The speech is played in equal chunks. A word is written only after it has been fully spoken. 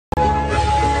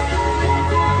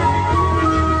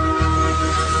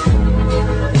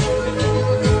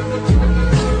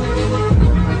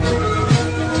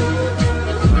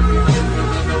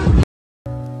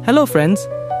Hello friends!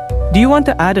 Do you want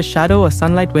to add a shadow or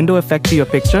sunlight window effect to your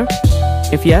picture?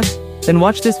 If yes, then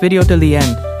watch this video till the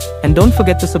end. And don't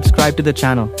forget to subscribe to the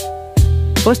channel.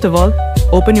 First of all,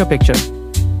 open your picture.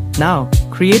 Now,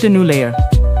 create a new layer.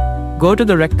 Go to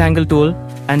the rectangle tool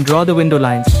and draw the window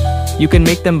lines. You can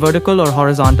make them vertical or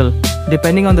horizontal,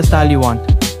 depending on the style you want.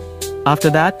 After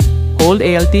that, hold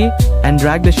Alt and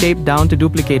drag the shape down to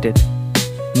duplicate it.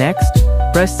 Next,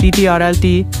 press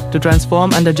Ctrl+T to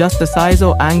transform and adjust the size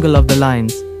or angle of the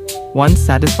lines. Once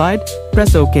satisfied,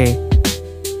 press OK.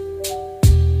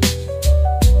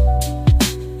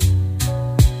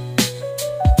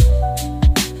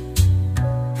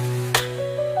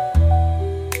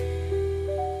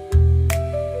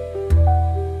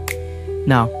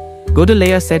 Now, go to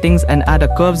Layer Settings and add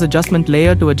a Curves Adjustment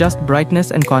layer to adjust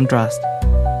brightness and contrast.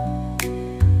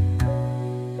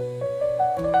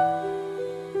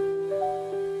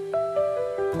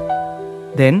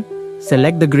 Then,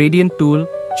 select the Gradient tool,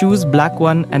 choose Black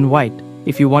 1 and White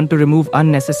if you want to remove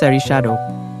unnecessary shadow.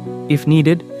 If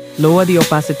needed, lower the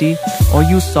opacity or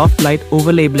use Soft Light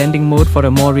Overlay Blending mode for a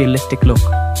more realistic look.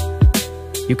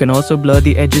 You can also blur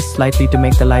the edges slightly to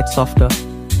make the light softer.